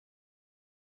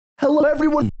Hello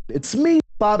everyone, it's me,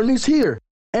 Barney's here,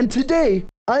 and today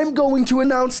I'm going to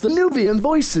announce the new Vyond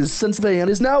Voices since Vyond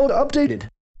is now updated.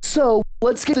 So,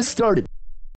 let's get started.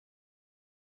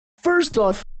 First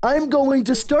off, I'm going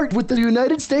to start with the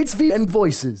United States Vyond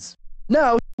Voices.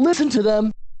 Now, listen to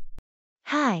them.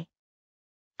 Hi,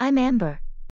 I'm Amber.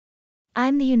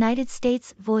 I'm the United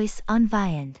States voice on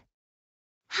Vyond.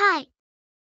 Hi,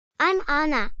 I'm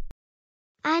Anna.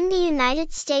 I'm the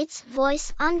United States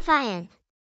voice on Vyond.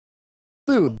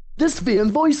 Dude, this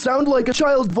Vyond voice sounds like a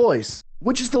child voice,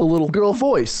 which is the little girl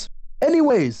voice.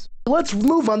 Anyways, let's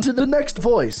move on to the next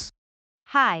voice.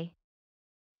 Hi,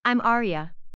 I'm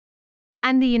Arya.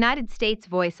 I'm the United States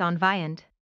voice on Vyond.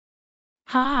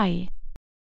 Hi,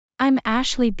 I'm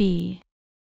Ashley B.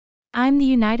 I'm the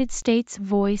United States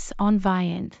voice on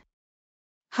Vyond.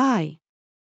 Hi,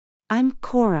 I'm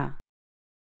Cora.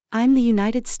 I'm the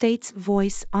United States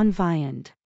voice on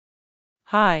Vyond.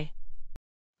 Hi,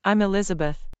 I'm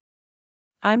Elizabeth.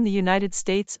 I'm the United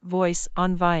States voice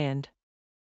on Vyond.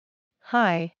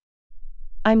 Hi,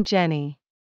 I'm Jenny.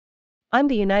 I'm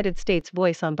the United States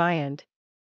voice on Vyond.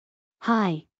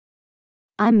 Hi,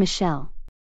 I'm Michelle.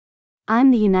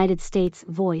 I'm the United States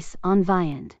voice on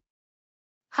Vyond.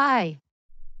 Hi,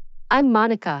 I'm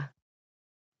Monica.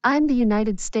 I'm the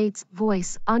United States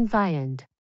voice on Vyond.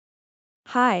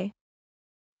 Hi,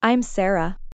 I'm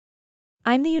Sarah.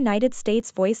 I'm the United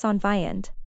States voice on Vyond.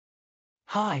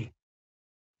 Hi,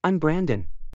 I'm Brandon.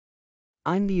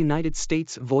 I'm the United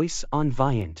States voice on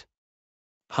Vyond.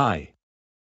 Hi,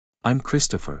 I'm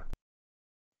Christopher.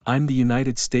 I'm the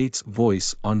United States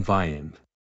voice on Vyond.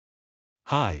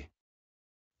 Hi,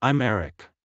 I'm Eric.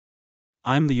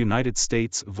 I'm the United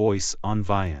States voice on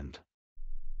Vyond.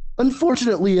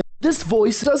 Unfortunately, this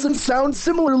voice doesn't sound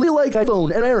similarly like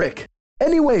iPhone and Eric.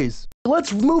 Anyways,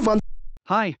 let's move on.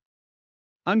 Hi,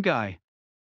 I'm Guy.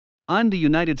 I'm the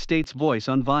United States voice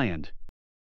on Vyond.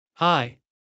 Hi,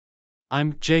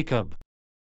 I'm Jacob.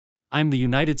 I'm the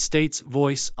United States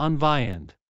voice on Vyond.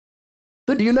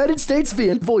 The United States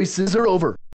Vyond Voices are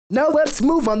over. Now let's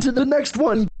move on to the next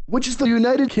one, which is the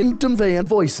United Kingdom Vyond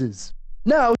Voices.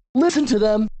 Now, listen to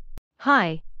them.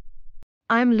 Hi,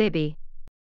 I'm Libby.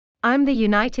 I'm the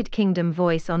United Kingdom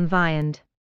voice on Vyond.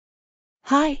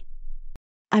 Hi,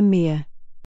 I'm Mia.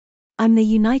 I'm the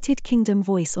United Kingdom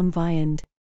voice on Vyond.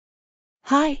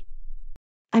 Hi,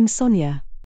 I'm Sonia.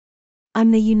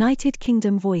 I'm the United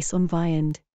Kingdom voice on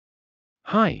Vyond.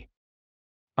 Hi,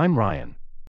 I'm Ryan.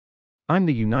 I'm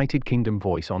the United Kingdom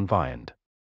voice on Vyond.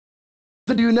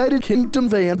 The United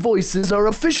Kingdom Vyond Voices are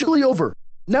officially over.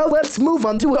 Now let's move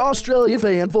on to Australia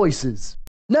Vyond Voices.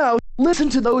 Now, listen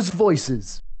to those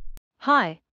voices.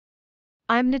 Hi,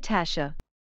 I'm Natasha.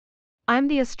 I'm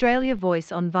the Australia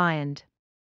voice on Vyond.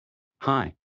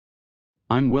 Hi,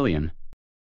 I'm William.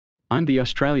 I'm the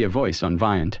Australia voice on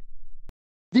Vyond.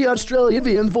 The Australia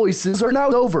Vyond Voices are now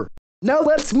over. Now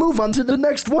let's move on to the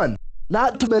next one,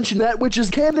 not to mention that which is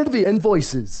Canada Vyond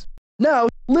Voices. Now,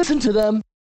 listen to them.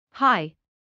 Hi,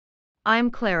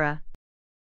 I'm Clara.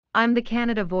 I'm the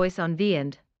Canada voice on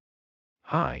Vyond.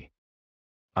 Hi,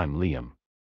 I'm Liam.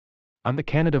 I'm the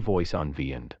Canada voice on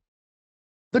Vyond.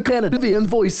 The Canada Vyond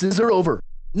Voices are over.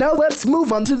 Now let's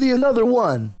move on to the another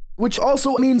one, which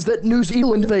also means that New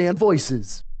Zealand Vyond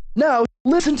Voices. Now,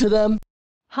 listen to them.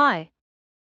 Hi,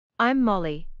 I'm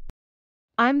Molly.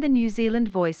 I'm the New Zealand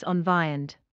voice on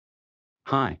Vyond.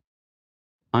 Hi,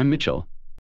 I'm Mitchell.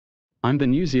 I'm the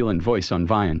New Zealand voice on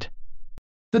Vyond.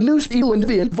 The New Zealand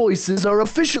Vyond Voices are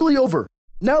officially over.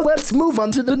 Now let's move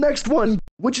on to the next one,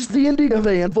 which is the India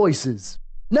Vyond Voices.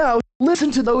 Now,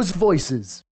 listen to those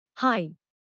voices. Hi,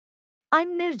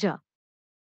 I'm Nirja.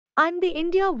 I'm the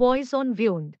India voice on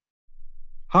Vyond.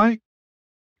 Hi,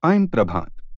 I'm Prabhat.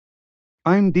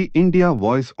 I'm the India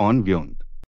voice on Vyond.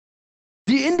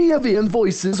 The India Vyond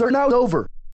Voices are now over.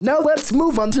 Now let's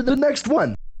move on to the next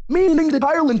one, meaning the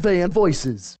Ireland Vyond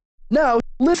Voices. Now,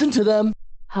 listen to them.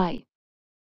 Hi,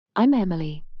 I'm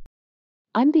Emily.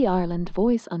 I'm the Ireland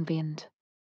voice on Vyond.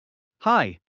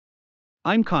 Hi,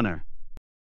 I'm Connor.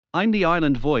 I'm the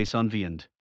Ireland voice on Vyond.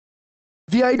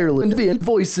 The Ireland Vyond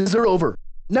Voices are over.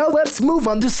 Now let's move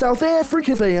on to South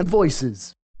Africa Vyond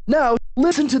Voices. Now,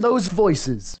 listen to those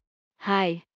voices.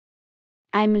 Hi,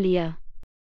 I'm Leah.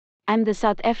 I'm the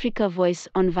South Africa voice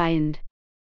on Vyond.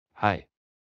 Hi,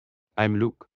 I'm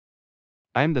Luke.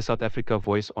 I'm the South Africa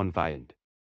voice on Vyond.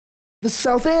 The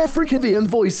South Africa Vyond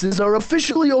Voices are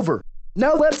officially over.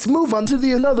 Now let's move on to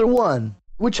the another one,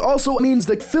 which also means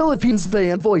the Philippines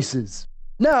Vyond Voices.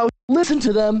 Now, listen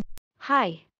to them.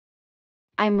 Hi,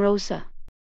 I'm Rosa.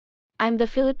 I'm the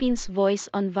Philippines voice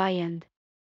on Vyond.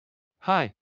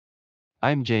 Hi,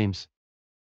 I'm James.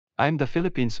 I'm the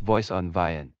Philippines voice on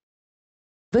Vyond.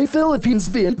 The Philippines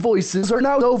Vyond Voices are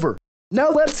now over.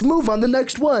 Now let's move on the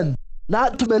next one.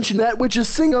 Not to mention that which is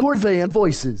Singapore Vyond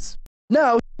Voices.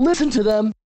 Now, listen to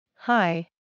them. Hi.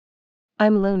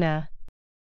 I'm Luna.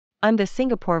 I'm the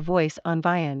Singapore voice on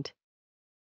Vyond.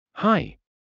 Hi.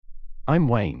 I'm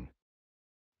Wayne.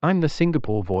 I'm the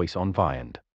Singapore voice on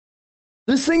Vyond.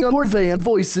 The Singapore Vyond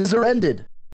Voices are ended.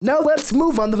 Now let's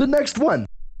move on to the next one,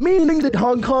 meaning that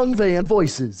Hong Kong Vyond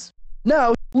Voices.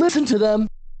 Now, listen to them.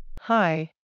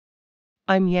 Hi.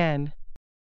 I'm Yan.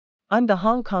 I'm the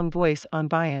Hong Kong voice on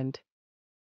Vyond.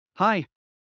 Hi.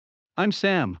 I'm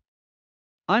Sam.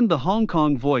 I'm the Hong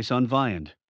Kong voice on Vyond.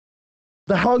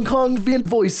 The Hong Kong Vyond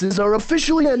Voices are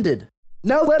officially ended.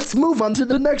 Now let's move on to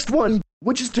the next one,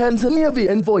 which is Tanzania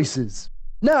Vyond Voices.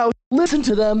 Now, listen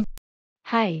to them.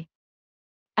 Hi.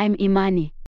 I'm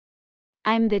Imani.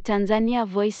 I'm the Tanzania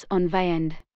voice on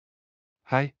Vyond.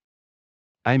 Hi.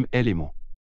 I'm Elimo.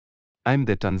 I'm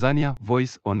the Tanzania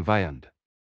voice on Vyond.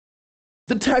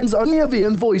 The Tanzania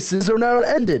Vyond Voices are now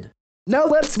ended. Now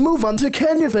let's move on to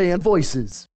Kenya Vyond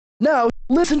Voices. Now,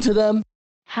 listen to them.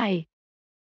 Hi.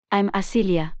 I'm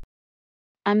Asilia.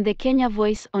 I'm the Kenya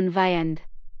voice on Vyond.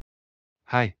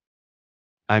 Hi.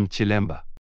 I'm Chilemba.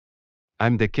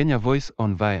 I'm the Kenya voice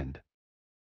on Vyond.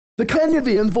 The Kenya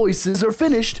Vyond Voices are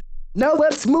finished. Now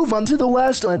let's move on to the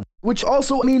last one, which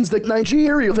also means the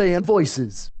Nigeria Vyond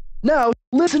Voices. Now,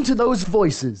 listen to those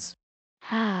voices.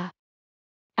 Ha.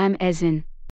 I'm Ezin.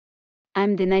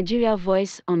 I'm the Nigeria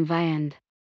voice on Vyond.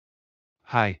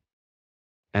 Hi.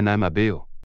 And I'm Abeo.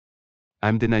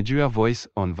 I'm the Nigeria voice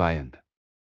on Vyond.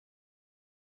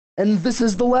 And this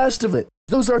is the last of it.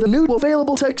 Those are the new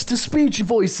available text-to-speech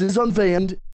voices on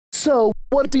Vyond. So,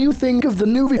 what do you think of the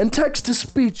new Vyond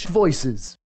text-to-speech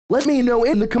voices? Let me know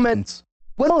in the comments.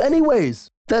 Well, anyways,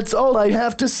 that's all I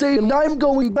have to say, and I'm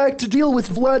going back to deal with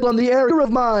Vlad on the error of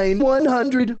mine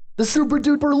 100, the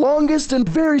super-duper longest and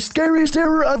very scariest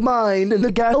error of mine in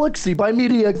the galaxy by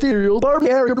Media Ethereal Barney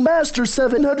Error Master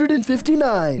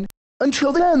 759.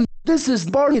 Until then, this is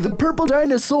Barney the Purple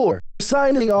Dinosaur,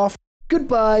 signing off.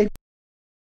 Goodbye.